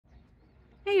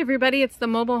Hey everybody, it's the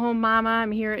Mobile Home Mama.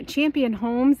 I'm here at Champion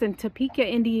Homes in Topeka,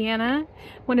 Indiana.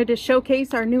 Wanted to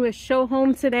showcase our newest show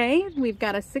home today. We've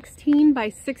got a 16 by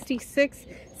 66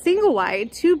 single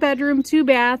wide, 2-bedroom,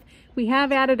 2-bath. We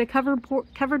have added a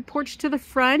covered porch to the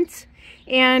front.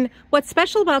 And what's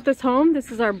special about this home, this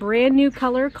is our brand new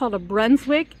color called a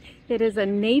Brunswick. It is a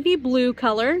navy blue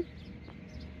color.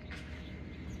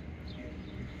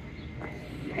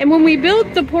 And when we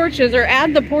build the porches or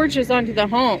add the porches onto the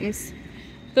homes,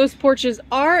 those porches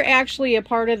are actually a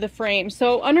part of the frame.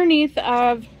 So underneath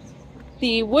of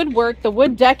the woodwork, the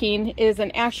wood decking is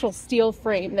an actual steel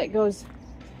frame that goes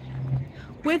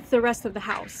with the rest of the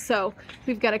house. So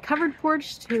we've got a covered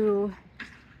porch to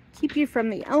keep you from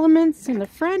the elements in the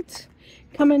front.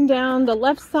 Coming down the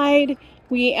left side,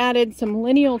 we added some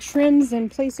lineal trims in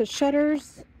place of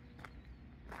shutters.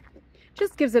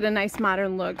 Just gives it a nice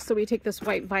modern look. So we take this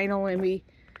white vinyl and we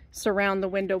surround the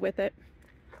window with it.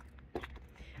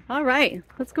 All right,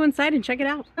 let's go inside and check it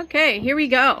out. Okay, here we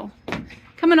go.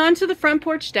 Coming onto the front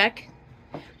porch deck,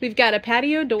 we've got a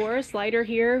patio door slider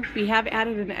here. We have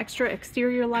added an extra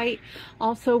exterior light.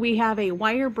 Also, we have a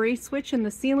wire brace switch in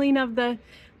the ceiling of the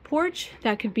porch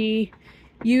that could be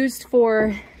used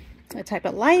for a type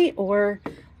of light or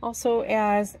also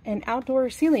as an outdoor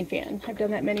ceiling fan. I've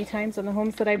done that many times on the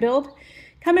homes that I build.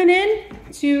 Coming in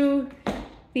to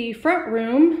the front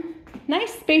room,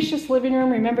 nice spacious living room.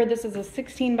 Remember, this is a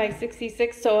 16 by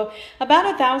 66, so about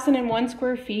 1,001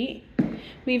 square feet.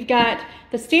 We've got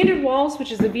the standard walls,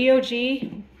 which is a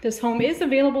VOG. This home is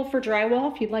available for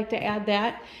drywall if you'd like to add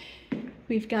that.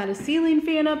 We've got a ceiling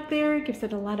fan up there. It gives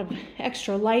it a lot of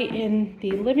extra light in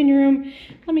the living room.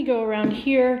 Let me go around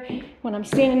here. When I'm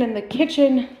standing in the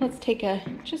kitchen, let's take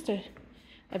just a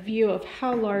view of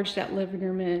how large that living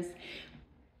room is.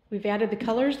 We've added the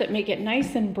colors that make it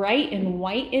nice and bright and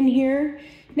white in here.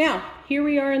 Now, here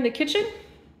we are in the kitchen.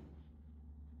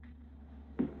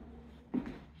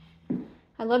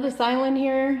 I love this island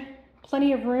here.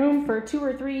 Plenty of room for 2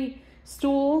 or 3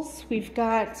 stools. We've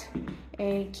got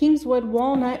a Kingswood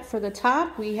walnut for the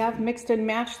top. We have mixed and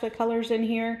matched the colors in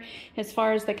here as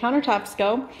far as the countertops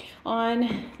go.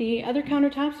 On the other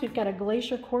countertops, we've got a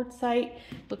glacier quartzite.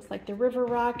 Looks like the river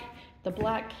rock, the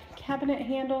black cabinet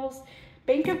handles.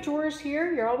 Bank of drawers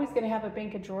here. You're always going to have a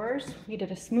bank of drawers. We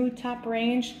did a smooth top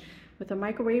range with a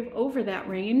microwave over that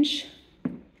range.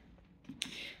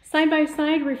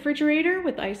 Side-by-side refrigerator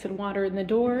with ice and water in the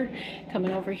door.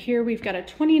 Coming over here, we've got a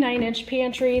 29-inch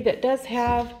pantry that does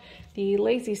have the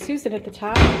Lazy Susan at the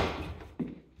top.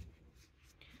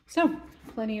 So,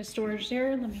 plenty of storage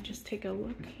there. Let me just take a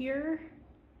look here.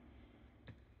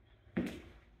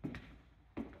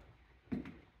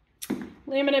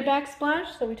 Laminate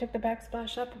backsplash, so we took the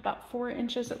backsplash up about 4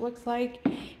 inches, it looks like.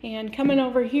 And coming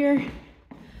over here,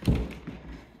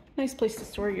 nice place to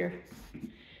store your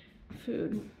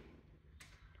food.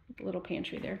 A little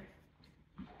pantry there.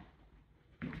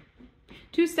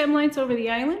 2 stem lights over the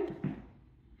island.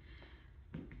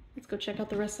 Let's go check out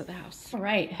the rest of the house. All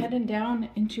right, heading down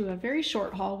into a very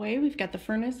short hallway. We've got the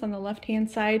furnace on the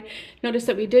left-hand side. Notice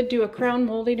that we did do a crown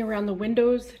molding around the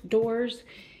windows, doors,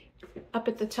 up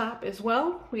at the top as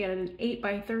well. We added an 8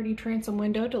 by 30 transom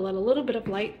window to let a little bit of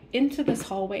light into this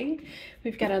hallway.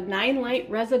 We've got a 9-light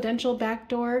residential back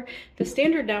door. The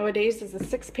standard nowadays is a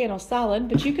 6-panel solid,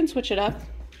 but you can switch it up.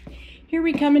 Here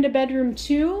we come into bedroom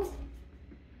 2.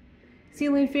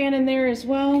 Ceiling fan in there as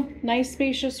well. Nice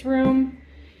spacious room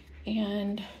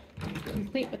and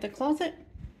complete with the closet.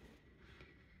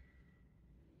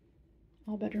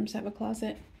 All bedrooms have a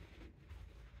closet.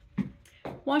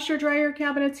 Washer dryer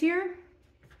cabinets here.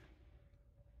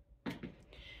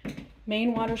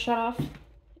 Main water shutoff,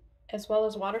 as well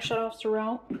as water shutoffs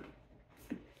throughout.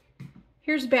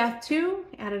 Here's bath 2.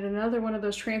 Added another one of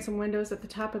those transom windows at the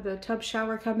top of the tub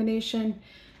shower combination.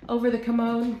 Over the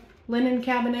commode, linen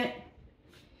cabinet,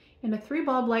 and a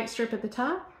 3-bulb light strip at the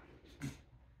top.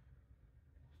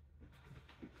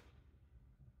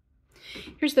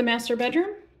 Here's the master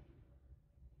bedroom.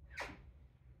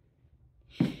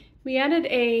 We added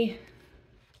a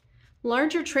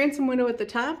larger transom window at the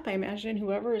top. I imagine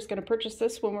whoever is going to purchase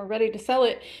this when we're ready to sell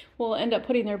it will end up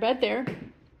putting their bed there.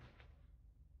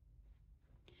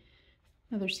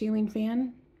 Another ceiling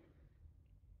fan.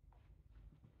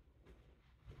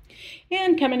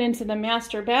 And coming into the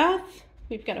master bath,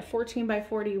 we've got a 14 by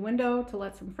 40 window to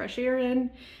let some fresh air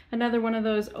in. Another one of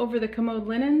those over the commode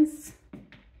linens.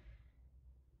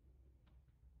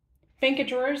 Bank of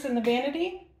drawers in the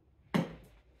vanity.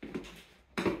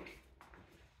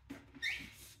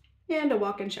 And a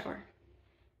walk-in shower.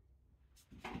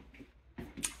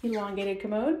 Elongated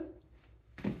commode.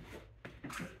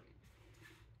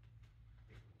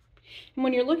 And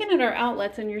when you're looking at our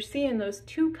outlets and you're seeing those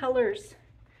two colors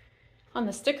on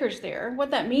the stickers there,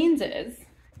 what that means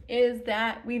is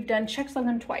that we've done checks on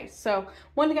them twice. So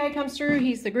one guy comes through,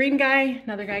 he's the green guy.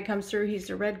 Another guy comes through, he's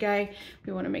the red guy.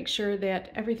 We want to make sure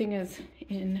that everything is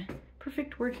in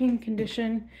perfect working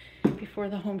condition before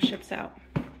the home ships out.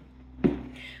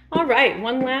 All right,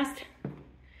 one last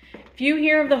view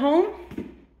here of the home.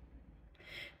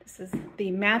 This is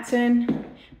the Matson.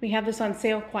 We have this on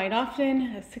sale quite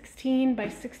often, a 16 by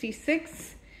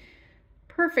 66.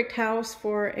 Perfect house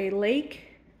for a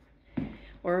lake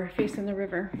or facing the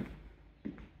river.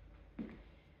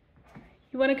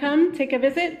 You want to come take a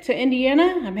visit to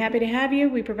Indiana? I'm happy to have you.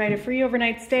 We provide a free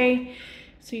overnight stay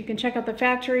so you can check out the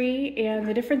factory and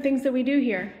the different things that we do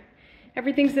here.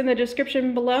 Everything's in the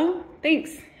description below.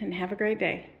 Thanks and have a great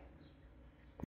day.